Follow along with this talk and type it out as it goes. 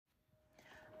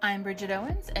I'm Bridget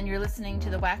Owens, and you're listening to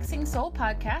the Waxing Soul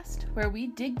podcast, where we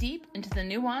dig deep into the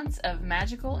nuance of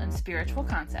magical and spiritual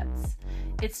concepts.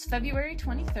 It's February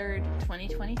 23rd,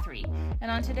 2023,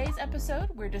 and on today's episode,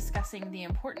 we're discussing the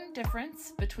important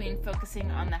difference between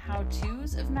focusing on the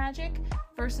how-tos of magic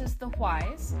versus the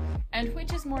whys, and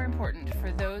which is more important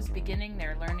for those beginning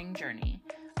their learning journey.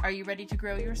 Are you ready to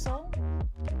grow your soul?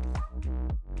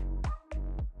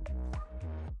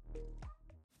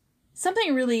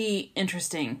 Something really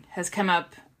interesting has come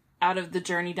up out of the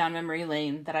journey down memory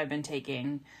lane that I've been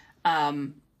taking. Part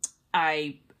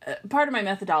of my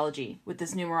methodology with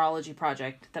this numerology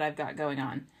project that I've got going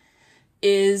on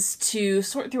is to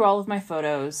sort through all of my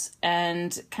photos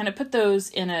and kind of put those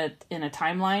in a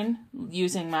timeline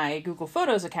using my Google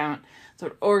Photos account,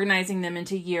 sort of organizing them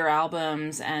into year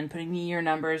albums and putting the year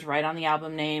numbers right on the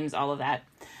album names, all of that.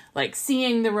 Like,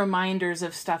 seeing the reminders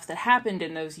of stuff that happened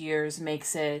in those years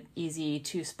makes it easy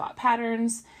to spot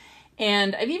patterns.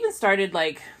 And I've even started,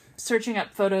 searching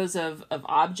up photos of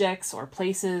objects or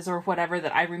places or whatever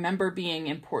that I remember being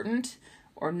important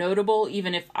or notable,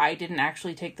 even if I didn't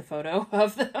actually take the photo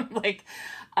of them.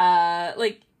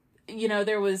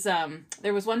 There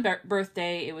was one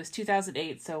birthday. It was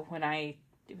 2008, so when I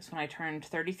turned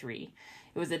 33.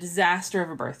 It was a disaster of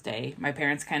a birthday. My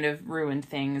parents kind of ruined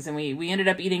things, and we ended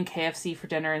up eating KFC for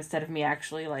dinner instead of me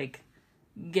actually,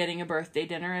 getting a birthday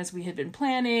dinner as we had been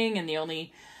planning, and the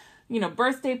only,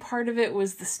 birthday part of it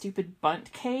was the stupid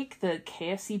bundt cake, the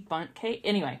KFC bundt cake.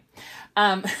 Anyway,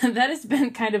 that has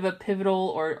been kind of a pivotal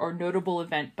or notable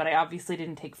event, but I obviously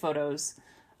didn't take photos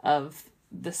of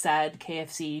the sad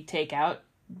KFC takeout.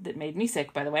 That made me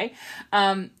sick, by the way.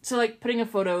 So putting a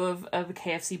photo of a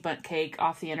KFC bundt cake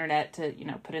off the internet to,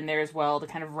 put in there as well to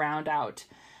kind of round out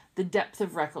the depth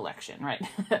of recollection, right?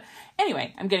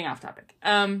 Anyway, I'm getting off topic.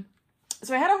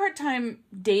 So I had a hard time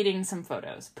dating some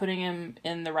photos, putting them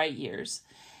in the right years,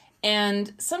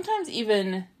 and sometimes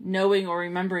even knowing or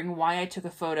remembering why I took a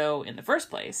photo in the first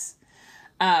place.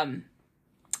 But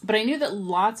I knew that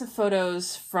lots of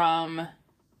photos from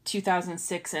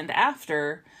 2006 and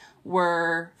after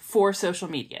were for social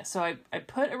media. So I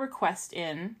put a request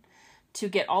in to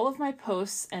get all of my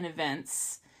posts and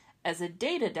events as a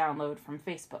data download from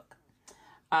Facebook.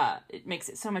 It makes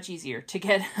it so much easier to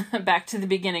get back to the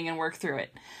beginning and work through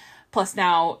it. Plus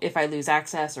now, if I lose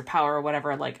access or power or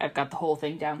whatever, I've got the whole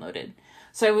thing downloaded.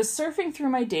 So I was surfing through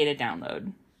my data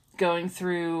download, going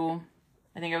through,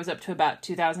 I think I was up to about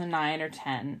 2009 or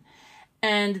 10,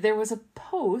 and there was a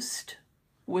post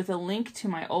with a link to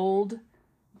my old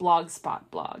Blogspot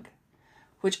blog,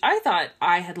 which I thought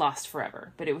I had lost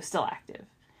forever, but it was still active.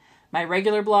 My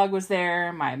regular blog was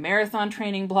there, my marathon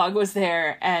training blog was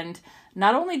there, and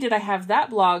not only did I have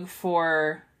that blog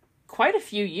for quite a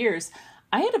few years,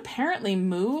 I had apparently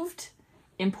moved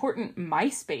important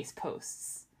MySpace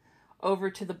posts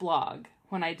over to the blog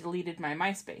when I deleted my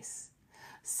MySpace.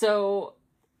 So,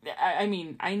 I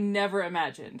never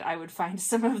imagined I would find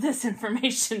some of this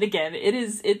information again.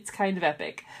 It's kind of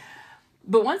epic.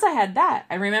 But once I had that,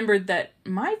 I remembered that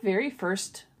my very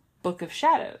first Book of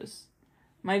Shadows,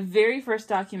 my very first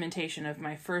documentation of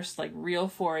my first real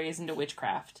forays into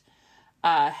witchcraft,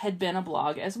 had been a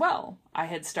blog as well. I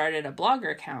had started a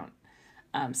Blogger account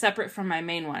separate from my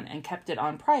main one and kept it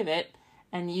on private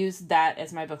and used that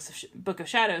as my Book of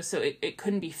Shadows so it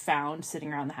couldn't be found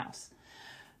sitting around the house.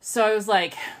 So I was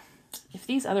like, if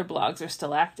these other blogs are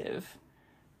still active,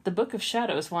 the Book of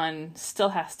Shadows one still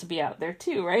has to be out there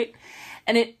too, right?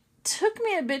 And it took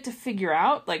me a bit to figure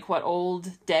out what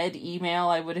old dead email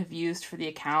I would have used for the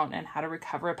account and how to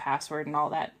recover a password and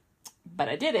all that. But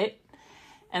I did it.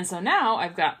 And so now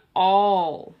I've got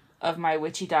all of my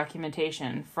witchy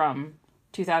documentation from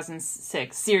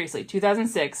 2006, seriously,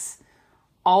 2006,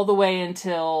 all the way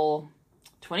until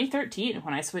 2013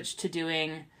 when I switched to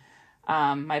doing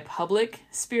my public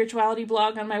spirituality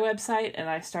blog on my website, and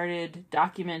I started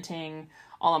documenting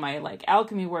all of my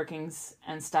alchemy workings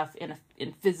and stuff in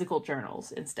physical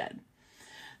journals instead.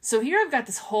 So here I've got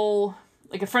this whole,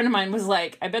 a friend of mine was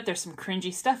like, I bet there's some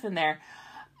cringy stuff in there.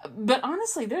 But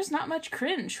honestly, there's not much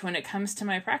cringe when it comes to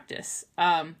my practice.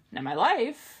 Now my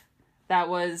life,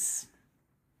 I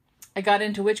got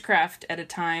into witchcraft at a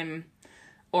time,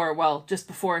 just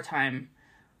before a time,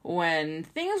 when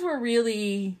things were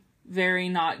really very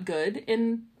not good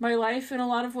in my life in a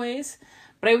lot of ways,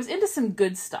 but I was into some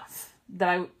good stuff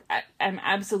that I'm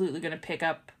absolutely going to pick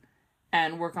up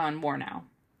and work on more now.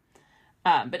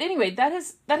 But anyway, that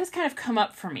has kind of come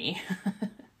up for me.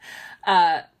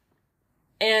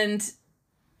 And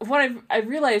what I've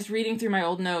realized reading through my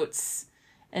old notes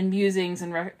and musings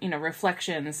and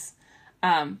reflections,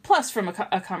 plus from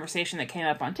a conversation that came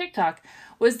up on TikTok,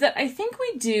 was that I think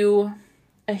we do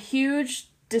a huge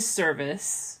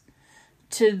disservice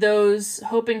to those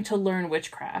hoping to learn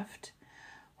witchcraft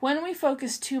when we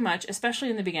focus too much, especially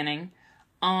in the beginning,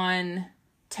 on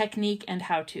technique and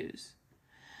how-tos.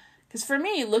 Because for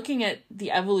me, looking at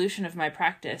the evolution of my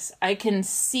practice, I can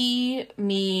see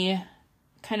me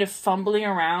kind of fumbling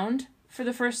around for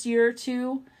the first year or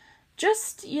two,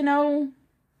 just,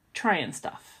 trying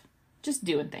stuff, just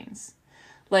doing things.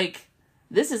 Like,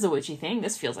 this is a witchy thing.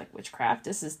 This feels like witchcraft.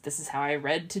 This is how I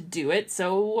read to do it,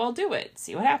 so I'll do it.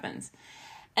 See what happens.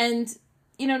 And,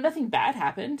 nothing bad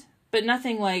happened, but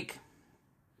nothing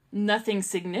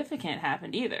significant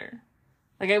happened either.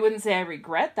 Like, I wouldn't say I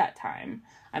regret that time.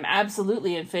 I'm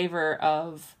absolutely in favor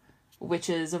of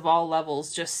witches of all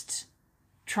levels just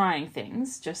trying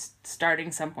things, just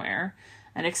starting somewhere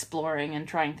and exploring and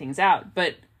trying things out.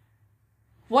 But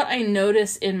what I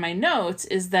notice in my notes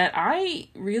is that I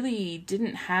really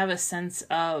didn't have a sense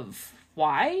of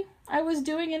why I was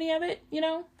doing any of it,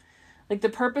 Like, the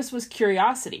purpose was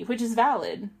curiosity, which is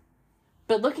valid.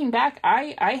 But looking back,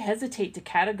 I hesitate to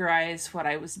categorize what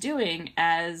I was doing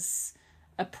as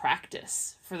a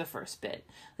practice for the first bit.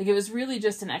 Like, it was really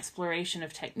just an exploration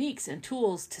of techniques and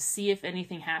tools to see if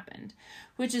anything happened,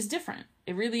 which is different.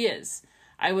 It really is.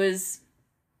 I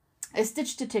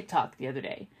stitched a TikTok the other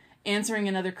day, answering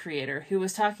another creator who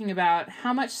was talking about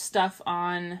how much stuff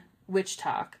on Witch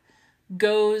Talk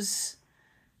goes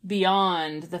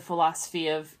beyond the philosophy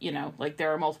of, like,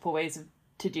 there are multiple ways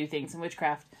to do things in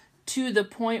witchcraft, to the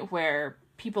point where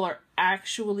people are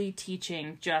actually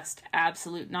teaching just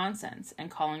absolute nonsense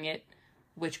and calling it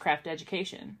witchcraft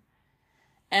education.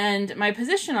 And my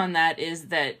position on that is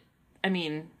that,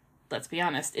 let's be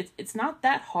honest, it's not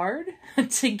that hard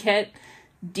to get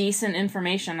decent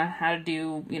information on how to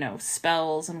do,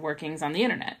 spells and workings on the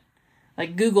internet.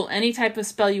 Like, Google any type of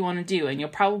spell you want to do, and you'll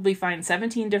probably find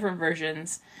 17 different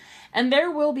versions, and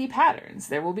there will be patterns.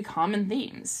 There will be common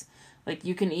themes. Like,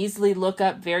 you can easily look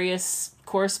up various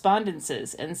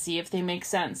correspondences and see if they make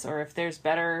sense, or if there's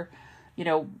better,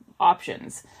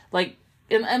 options. Like,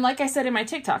 and like I said in my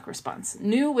TikTok response,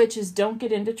 new witches don't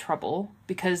get into trouble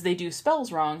because they do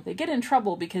spells wrong. They get in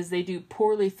trouble because they do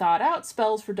poorly thought out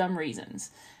spells for dumb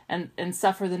reasons and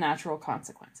suffer the natural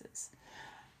consequences.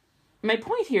 My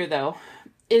point here, though,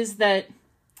 is that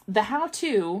the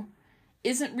how-to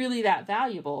isn't really that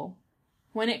valuable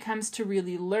when it comes to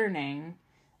really learning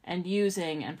and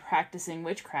using and practicing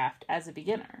witchcraft as a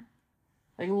beginner.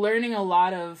 Like, learning a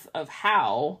lot of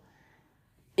how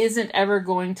isn't ever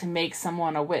going to make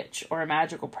someone a witch or a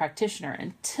magical practitioner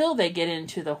until they get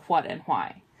into the what and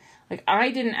why. Like,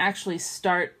 I didn't actually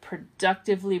start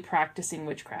productively practicing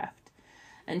witchcraft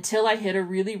until I hit a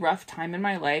really rough time in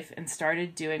my life and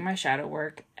started doing my shadow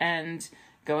work and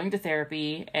going to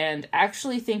therapy and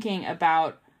actually thinking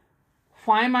about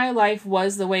why my life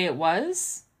was the way it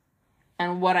was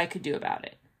and what I could do about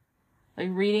it. Like,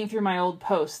 reading through my old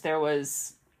posts,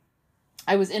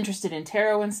 I was interested in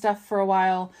tarot and stuff for a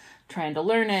while, trying to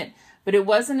learn it, but it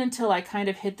wasn't until I kind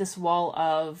of hit this wall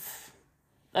of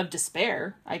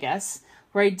despair, I guess,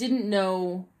 where I didn't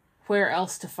know where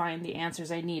else to find the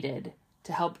answers I needed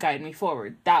to help guide me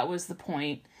forward. That was the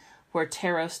point where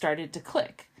tarot started to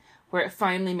click, where it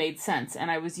finally made sense and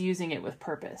I was using it with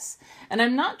purpose. And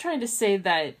I'm not trying to say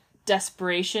that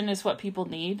desperation is what people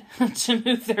need to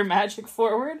move their magic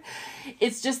forward.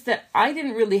 It's just that I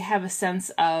didn't really have a sense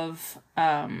of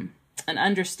an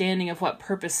understanding of what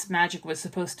purpose magic was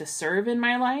supposed to serve in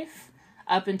my life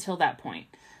up until that point.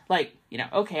 Like,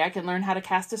 okay, I can learn how to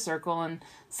cast a circle and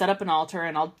set up an altar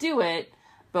and I'll do it,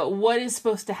 but what is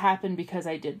supposed to happen because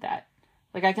I did that?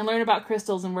 Like, I can learn about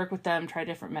crystals and work with them, try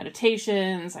different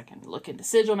meditations, I can look into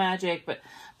sigil magic, but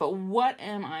what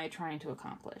am I trying to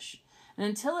accomplish? And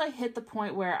until I hit the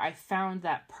point where I found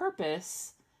that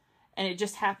purpose, and it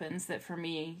just happens that for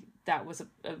me, it was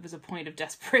a point of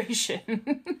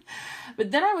desperation.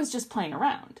 But then I was just playing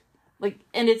around. Like,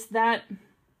 and it's that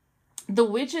the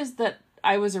witches that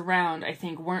I was around, I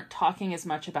think, weren't talking as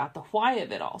much about the why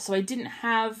of it all. So I didn't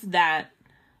have that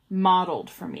modeled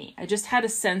for me. I just had a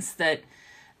sense that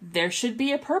there should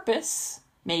be a purpose.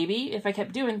 Maybe if I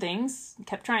kept doing things,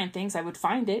 kept trying things, I would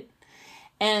find it.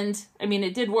 And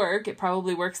it did work. It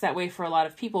probably works that way for a lot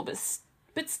of people,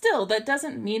 but still, that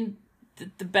doesn't mean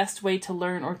that the best way to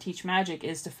learn or teach magic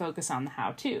is to focus on the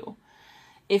how-to.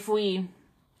 If we,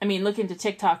 look into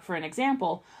TikTok for an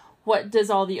example, what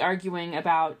does all the arguing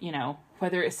about,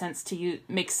 whether it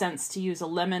makes sense to use a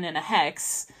lemon in a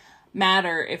hex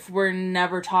matter if we're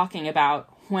never talking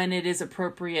about when it is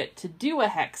appropriate to do a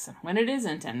hex and when it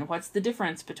isn't, and what's the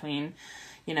difference between,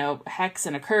 hex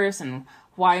and a curse, and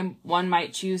why one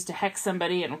might choose to hex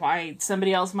somebody and why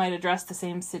somebody else might address the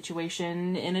same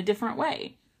situation in a different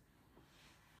way.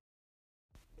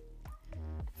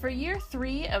 For year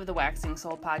 3 of the Waxing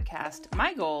Soul podcast,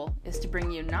 my goal is to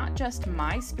bring you not just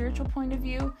my spiritual point of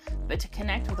view, but to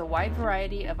connect with a wide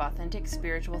variety of authentic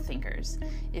spiritual thinkers.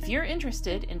 If you're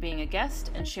interested in being a guest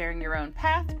and sharing your own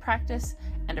path, practice,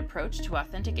 and approach to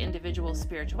authentic individual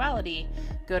spirituality,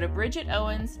 go to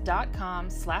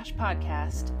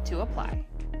bridgetowens.com/podcast to apply.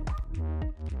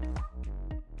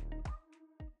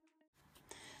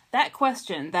 That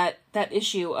question, that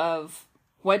issue of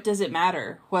what does it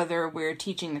matter whether we're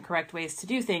teaching the correct ways to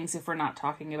do things if we're not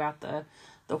talking about the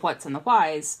whats and the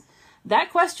whys,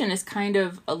 that question is kind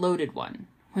of a loaded one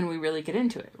when we really get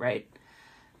into it, right?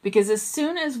 Because as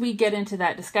soon as we get into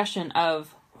that discussion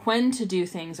of when to do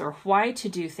things or why to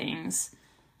do things,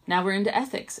 now we're into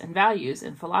ethics and values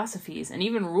and philosophies and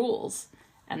even rules,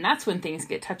 and that's when things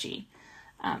get touchy.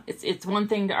 It's one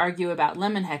thing to argue about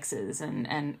lemon hexes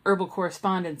and herbal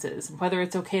correspondences and whether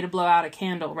it's okay to blow out a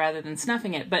candle rather than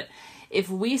snuffing it. But if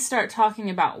we start talking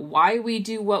about why we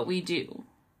do what we do,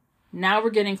 now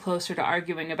we're getting closer to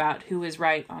arguing about who is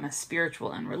right on a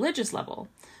spiritual and religious level,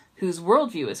 whose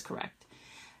worldview is correct.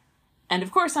 And of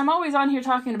course, I'm always on here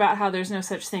talking about how there's no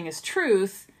such thing as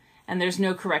truth and there's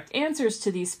no correct answers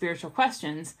to these spiritual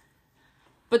questions.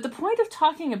 But the point of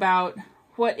talking about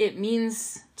what it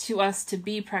means to us to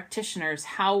be practitioners,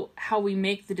 how we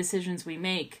make the decisions we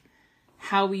make,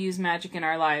 how we use magic in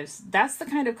our lives, that's the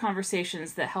kind of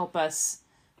conversations that help us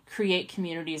create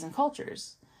communities and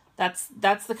cultures. That's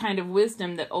the kind of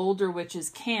wisdom that older witches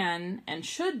can and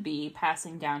should be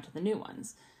passing down to the new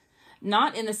ones.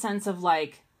 Not in the sense of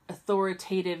like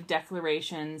authoritative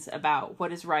declarations about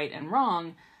what is right and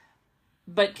wrong,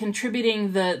 but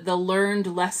contributing the learned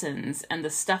lessons and the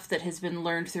stuff that has been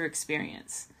learned through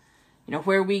experience.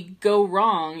 Where we go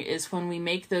wrong is when we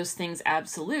make those things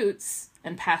absolutes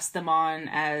and pass them on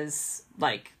as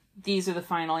like, these are the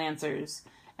final answers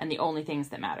and the only things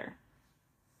that matter.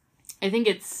 I think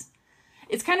it's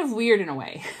kind of weird in a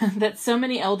way that so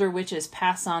many elder witches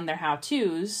pass on their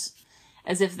how-tos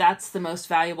as if that's the most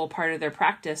valuable part of their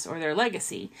practice or their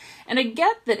legacy. And I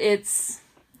get that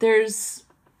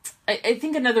I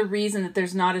think another reason that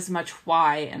there's not as much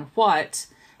why and what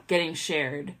getting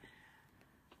shared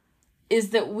is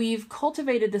that we've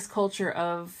cultivated this culture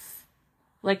of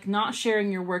like not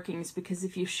sharing your workings because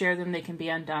if you share them, they can be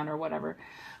undone or whatever,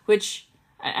 which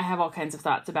I have all kinds of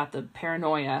thoughts about the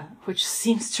paranoia, which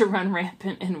seems to run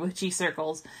rampant in witchy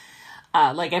circles.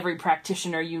 Like every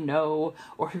practitioner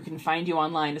or who can find you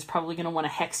online is probably going to want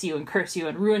to hex you and curse you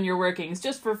and ruin your workings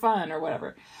just for fun or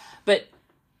whatever. But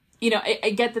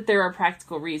I get that there are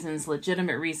practical reasons,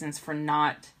 legitimate reasons for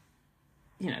not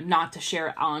to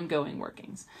share ongoing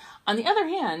workings. On the other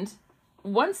hand,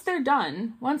 once they're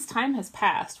done, once time has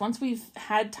passed, once we've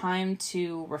had time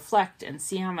to reflect and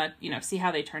see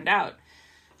how they turned out,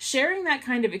 sharing that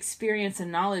kind of experience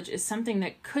and knowledge is something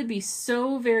that could be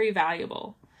so very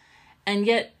valuable and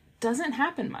yet doesn't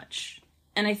happen much.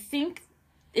 And I think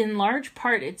in large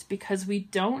part it's because we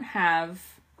don't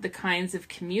have the kinds of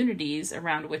communities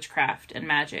around witchcraft and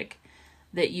magic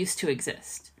that used to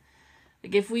exist.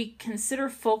 Like if we consider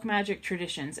folk magic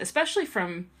traditions, especially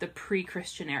from the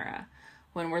pre-Christian era,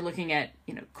 when we're looking at,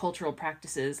 cultural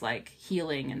practices like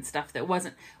healing and stuff that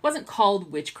wasn't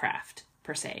called witchcraft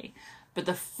per se, but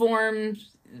it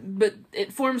forms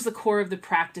the core of the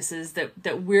practices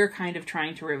that we're kind of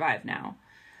trying to revive now.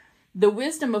 The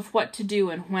wisdom of what to do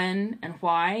and when and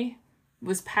why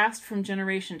was passed from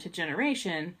generation to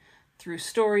generation through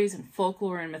stories and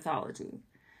folklore and mythology.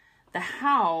 The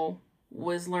how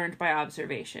was learned by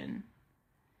observation.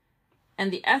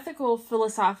 And the ethical,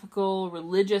 philosophical,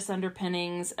 religious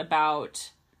underpinnings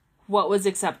about what was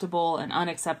acceptable and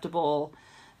unacceptable,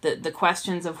 the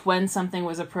questions of when something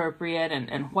was appropriate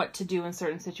and what to do in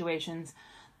certain situations,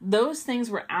 those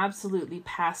things were absolutely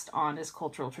passed on as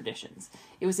cultural traditions.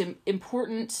 It was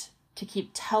important to keep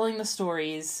telling the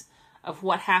stories of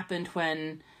what happened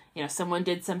when, someone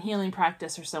did some healing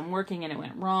practice or some working and it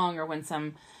went wrong, or when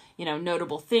some,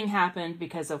 notable thing happened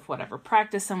because of whatever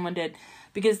practice someone did,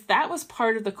 because that was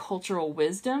part of the cultural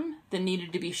wisdom that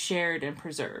needed to be shared and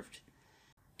preserved.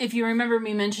 If you remember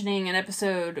me mentioning an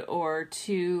episode or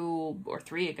 2 or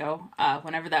 3 ago,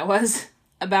 whenever that was,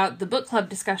 about the book club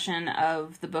discussion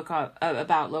of the book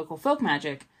about local folk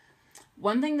magic,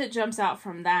 one thing that jumps out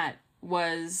from that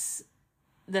was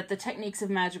that the techniques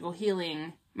of magical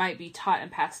healing might be taught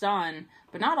and passed on,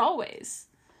 but not always.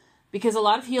 Because a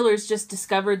lot of healers just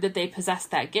discovered that they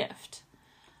possessed that gift.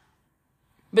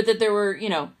 but that there were,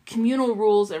 communal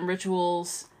rules and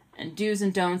rituals and do's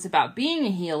and don'ts about being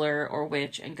a healer or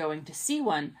witch and going to see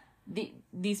one.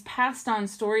 These passed on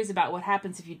stories about what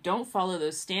happens if you don't follow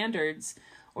those standards,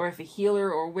 or if a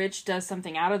healer or witch does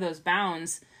something out of those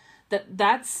bounds,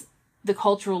 that's the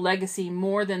cultural legacy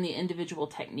more than the individual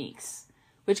techniques,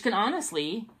 which can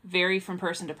honestly vary from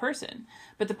person to person.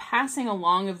 But the passing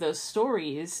along of those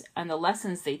stories and the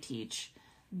lessons they teach,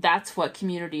 that's what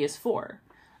community is for.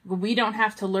 We don't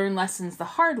have to learn lessons the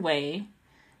hard way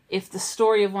if the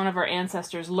story of one of our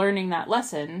ancestors learning that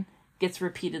lesson gets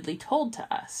repeatedly told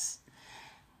to us.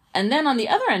 And then on the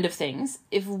other end of things,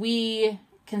 if we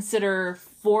consider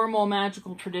formal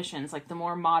magical traditions, like the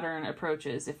more modern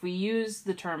approaches, if we use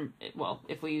the term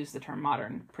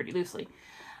modern pretty loosely,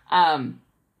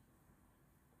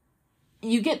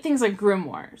 you get things like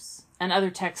grimoires and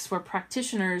other texts where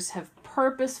practitioners have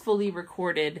purposefully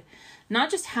recorded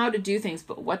not just how to do things,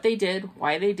 but what they did,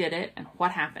 why they did it, and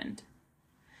what happened.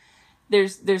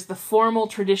 There's the formal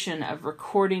tradition of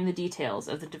recording the details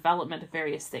of the development of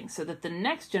various things so that the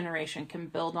next generation can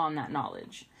build on that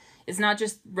knowledge. It's not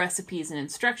just recipes and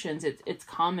instructions, it's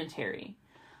commentary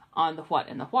on the what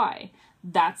and the why.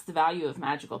 That's the value of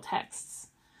magical texts.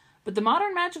 But the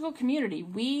modern magical community,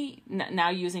 we, now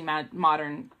using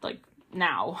modern,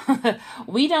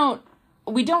 we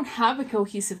don't have a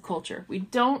cohesive culture. We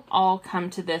don't all come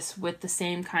to this with the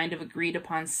same kind of agreed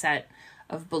upon set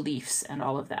of beliefs and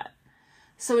all of that.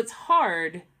 So it's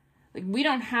hard, we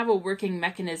don't have a working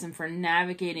mechanism for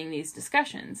navigating these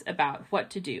discussions about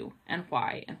what to do and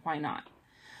why not.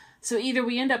 So either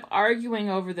we end up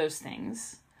arguing over those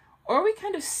things, or we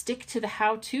kind of stick to the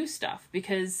how-to stuff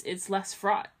because it's less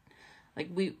fraught.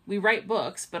 We write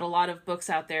books, but a lot of books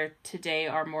out there today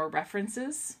are more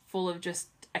references, full of just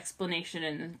explanation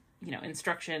and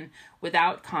instruction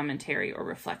without commentary or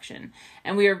reflection.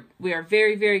 And we are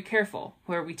very, very careful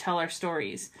where we tell our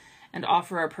stories and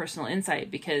offer our personal insight,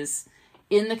 because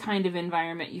in the kind of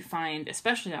environment you find,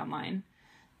 especially online,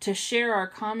 to share our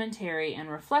commentary and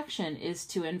reflection is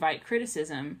to invite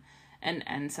criticism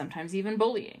and sometimes even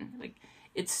bullying.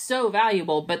 It's so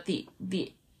valuable, but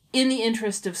in the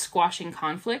interest of squashing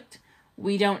conflict,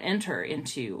 we don't enter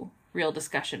into real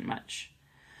discussion much,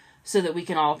 so that we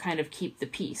can all kind of keep the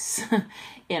peace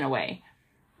in a way.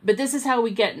 But this is how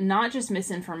we get not just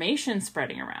misinformation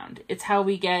spreading around, it's how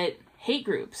we get hate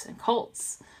groups and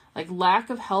cults.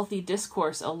 Lack of healthy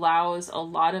discourse allows a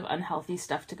lot of unhealthy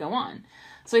stuff to go on.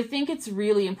 So I think it's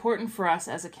really important for us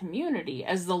as a community,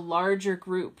 as the larger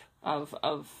group of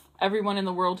everyone in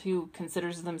the world who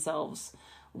considers themselves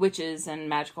witches and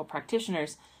magical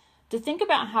practitioners, to think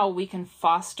about how we can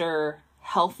foster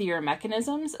healthier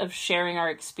mechanisms of sharing our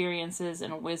experiences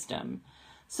and wisdom,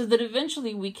 so that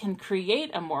eventually we can create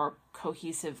a more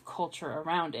cohesive culture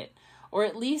around it, or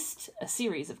at least a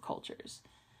series of cultures,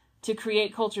 to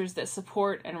create cultures that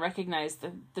support and recognize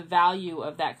the value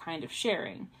of that kind of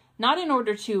sharing, not in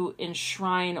order to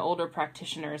enshrine older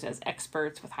practitioners as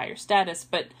experts with higher status,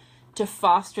 but to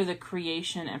foster the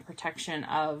creation and protection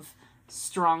of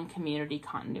strong community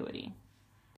continuity.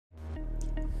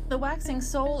 The Waxing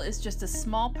Soul is just a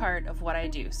small part of what I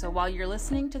do, so while you're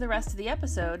listening to the rest of the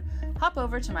episode, hop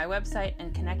over to my website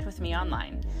and connect with me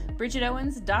online.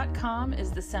 BridgetOwens.com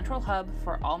is the central hub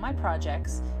for all my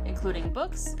projects, including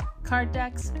books, card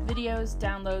decks, videos,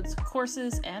 downloads,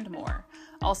 courses, and more.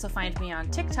 Also find me on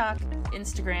TikTok,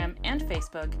 Instagram, and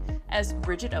Facebook as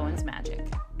Bridget Owens Magic.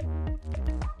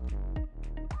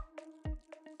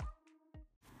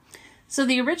 So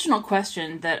the original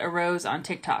question that arose on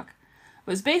TikTok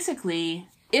was basically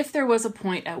if there was a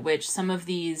point at which some of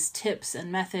these tips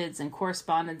and methods and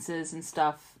correspondences and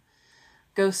stuff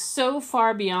go so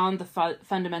far beyond the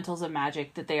fundamentals of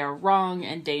magic that they are wrong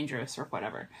and dangerous or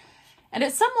whatever. And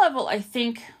at some level, I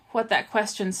think what that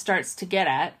question starts to get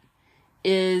at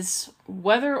is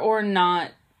whether or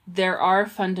not there are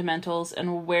fundamentals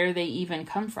and where they even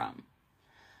come from.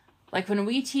 When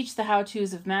we teach the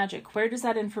how-tos of magic, where does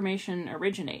that information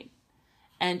originate?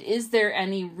 And is there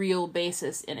any real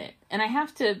basis in it? And I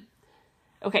have to...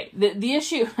 Okay, the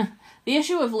issue the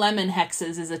issue of lemon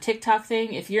hexes is a TikTok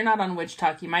thing. If you're not on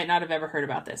WitchTok, you might not have ever heard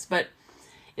about this. But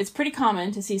it's pretty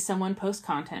common to see someone post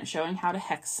content showing how to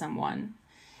hex someone.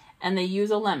 And they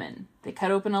use a lemon. They cut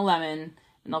open a lemon,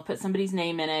 and they'll put somebody's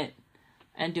name in it,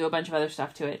 and do a bunch of other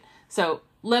stuff to it. So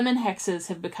lemon hexes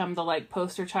have become the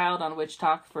poster child on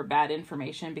WitchTok for bad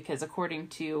information, because according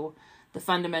to the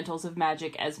fundamentals of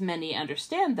magic as many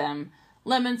understand them,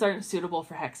 lemons aren't suitable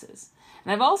for hexes.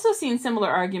 And I've also seen similar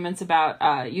arguments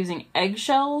about using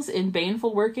eggshells in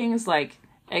baneful workings, like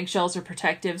eggshells are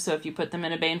protective, so if you put them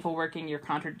in a baneful working, you're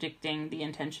contradicting the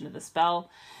intention of the spell.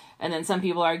 And then some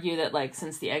people argue that, like,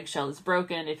 since the eggshell is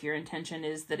broken, if your intention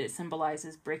is that it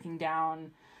symbolizes breaking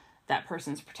down that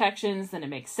person's protections, then it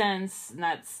makes sense. And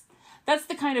that's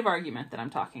the kind of argument that I'm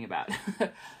talking about.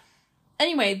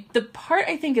 Anyway, the part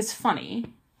I think is funny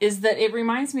is that it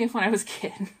reminds me of when I was a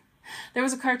kid. There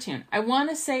was a cartoon. I want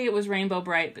to say it was Rainbow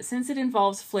Bright, but since it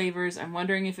involves flavors, I'm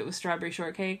wondering if it was Strawberry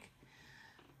Shortcake.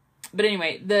 But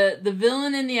anyway, the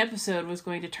villain in the episode was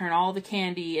going to turn all the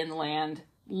candy in the land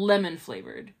lemon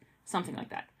flavored. Something like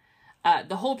that.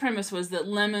 The whole premise was that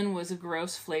lemon was a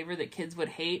gross flavor that kids would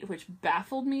hate, which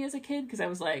baffled me as a kid because I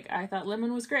was like, I thought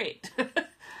lemon was great.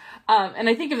 And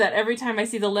I think of that every time I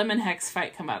see the lemon hex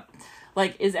fight come up.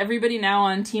 Like, is everybody now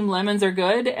on team lemons are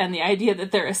good? And the idea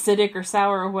that they're acidic or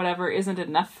sour or whatever isn't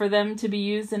enough for them to be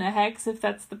used in a hex if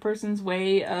that's the person's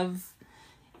way of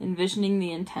envisioning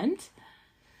the intent?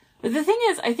 But the thing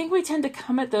is, I think we tend to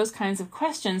come at those kinds of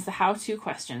questions, the how-to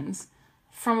questions,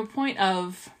 from a point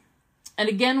of, and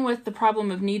again with the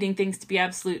problem of needing things to be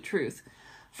absolute truth,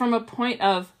 from a point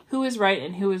of who is right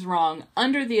and who is wrong,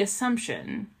 under the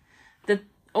assumption that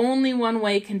only one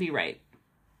way can be right.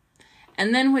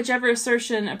 And then whichever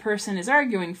assertion a person is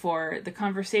arguing for, the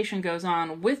conversation goes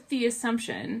on with the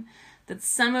assumption that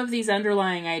some of these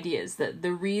underlying ideas, that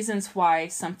the reasons why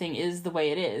something is the way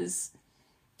it is,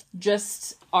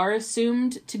 just are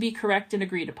assumed to be correct and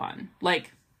agreed upon.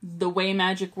 Like the way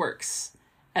magic works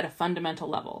at a fundamental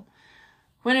level.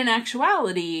 When in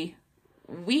actuality,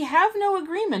 we have no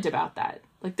agreement about that.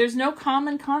 Like there's no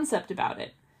common concept about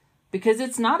it. Because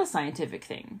it's not a scientific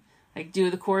thing. Like, do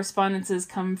the correspondences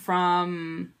come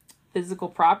from physical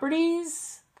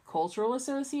properties, cultural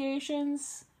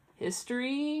associations,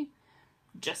 history,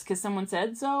 just because someone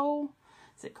said so?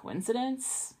 Is it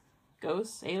coincidence?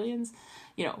 Ghosts? Aliens?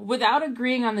 You know, without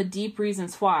agreeing on the deep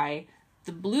reasons why,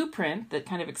 the blueprint that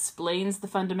kind of explains the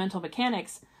fundamental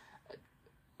mechanics,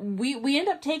 we end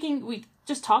up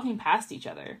just talking past each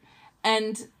other.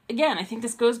 And again, I think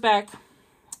this goes back,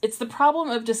 it's the problem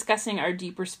of discussing our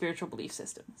deeper spiritual belief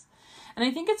systems. And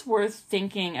I think it's worth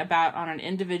thinking about on an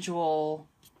individual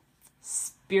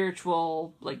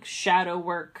spiritual, like shadow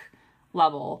work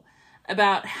level,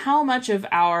 about how much of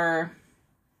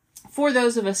for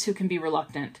those of us who can be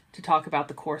reluctant to talk about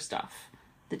the core stuff,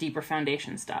 the deeper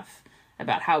foundation stuff,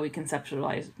 about how we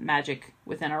conceptualize magic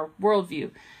within our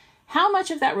worldview, how much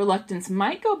of that reluctance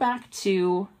might go back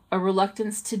to a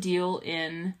reluctance to deal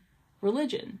in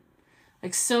religion.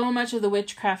 Like, so much of the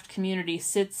witchcraft community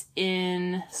sits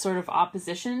in sort of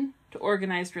opposition to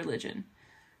organized religion.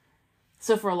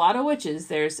 So for a lot of witches,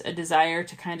 there's a desire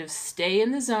to kind of stay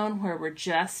in the zone where we're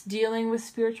just dealing with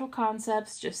spiritual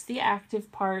concepts, just the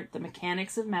active part, the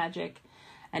mechanics of magic,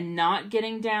 and not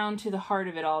getting down to the heart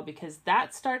of it all, because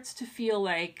that starts to feel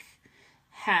like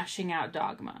hashing out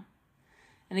dogma.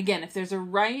 And again, if there's a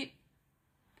right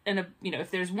and if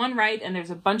there's one right and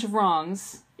there's a bunch of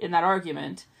wrongs in that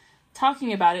argument,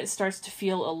 talking about it starts to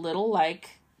feel a little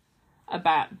like a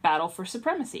battle for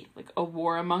supremacy, like a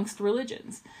war amongst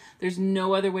religions. There's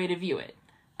no other way to view it,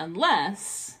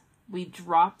 unless we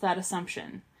drop that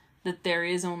assumption that there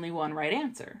is only one right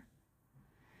answer,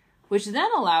 which then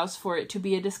allows for it to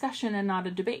be a discussion and not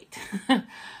a debate.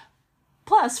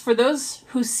 Plus, for those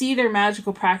who see their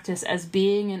magical practice as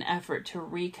being an effort to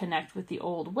reconnect with the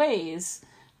old ways,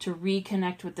 to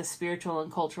reconnect with the spiritual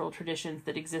and cultural traditions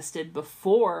that existed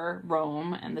before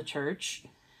Rome and the church,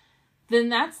 then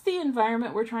that's the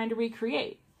environment we're trying to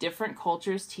recreate. Different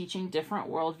cultures teaching different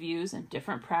worldviews and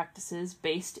different practices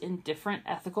based in different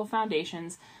ethical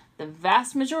foundations, the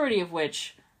vast majority of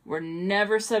which were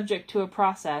never subject to a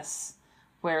process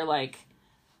where, like,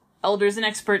 elders and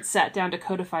experts sat down to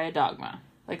codify a dogma.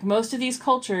 Like, most of these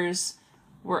cultures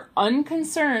were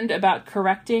unconcerned about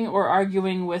correcting or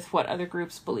arguing with what other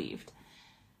groups believed.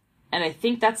 And I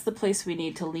think that's the place we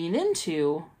need to lean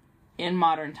into in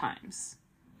modern times.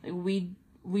 We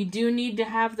do need to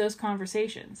have those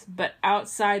conversations, but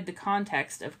outside the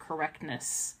context of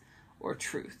correctness or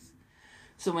truth.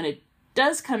 So when it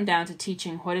does come down to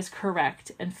teaching what is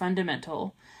correct and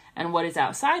fundamental and what is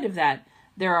outside of that,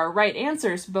 there are right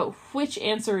answers, but which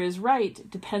answer is right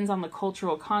depends on the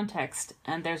cultural context,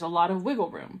 and there's a lot of wiggle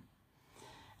room.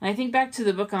 And I think back to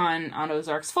the book on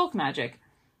Ozark's folk magic,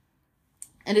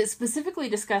 and it specifically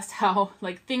discussed how,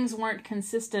 like, things weren't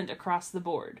consistent across the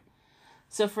board.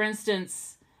 So, for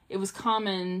instance, it was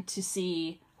common to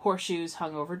see horseshoes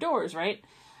hung over doors, right?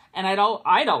 And I'd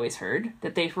always heard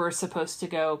that they were supposed to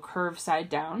go curved side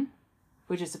down,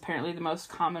 which is apparently the most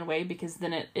common way, because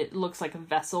then it looks like a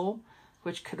vessel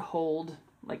which could hold,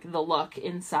 like, the luck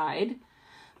inside.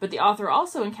 But the author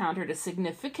also encountered a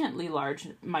significantly large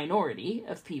minority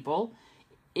of people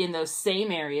in those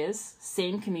same areas,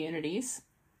 same communities,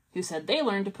 who said they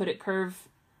learned to put it curve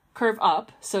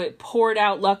up, so it poured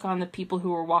out luck on the people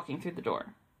who were walking through the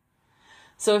door.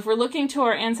 So if we're looking to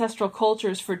our ancestral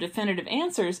cultures for definitive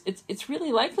answers, it's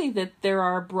really likely that there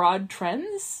are broad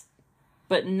trends,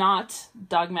 but not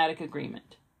dogmatic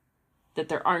agreement, that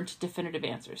there aren't definitive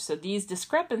answers. So these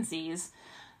discrepancies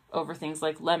over things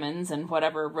like lemons and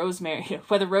whatever rosemary,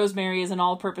 whether rosemary is an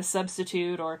all-purpose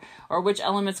substitute or which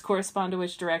elements correspond to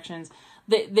which directions,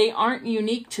 they aren't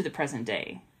unique to the present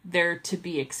day. They're to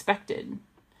be expected.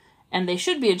 And they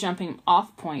should be a jumping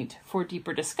off point for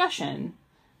deeper discussion,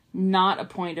 not a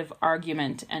point of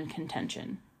argument and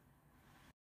contention.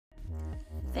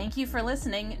 Thank you for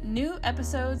listening. New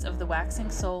episodes of The Waxing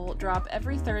Soul drop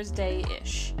every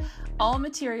Thursday-ish. All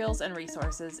materials and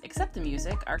resources, except the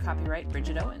music, are copyright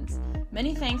Bridget Owens.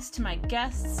 Many thanks to my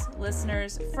guests,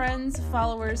 listeners, friends,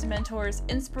 followers, mentors,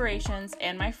 inspirations,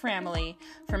 and my family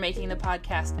for making the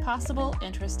podcast possible,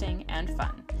 interesting, and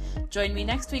fun. Join me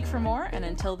next week for more, and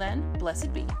until then,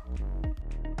 blessed be.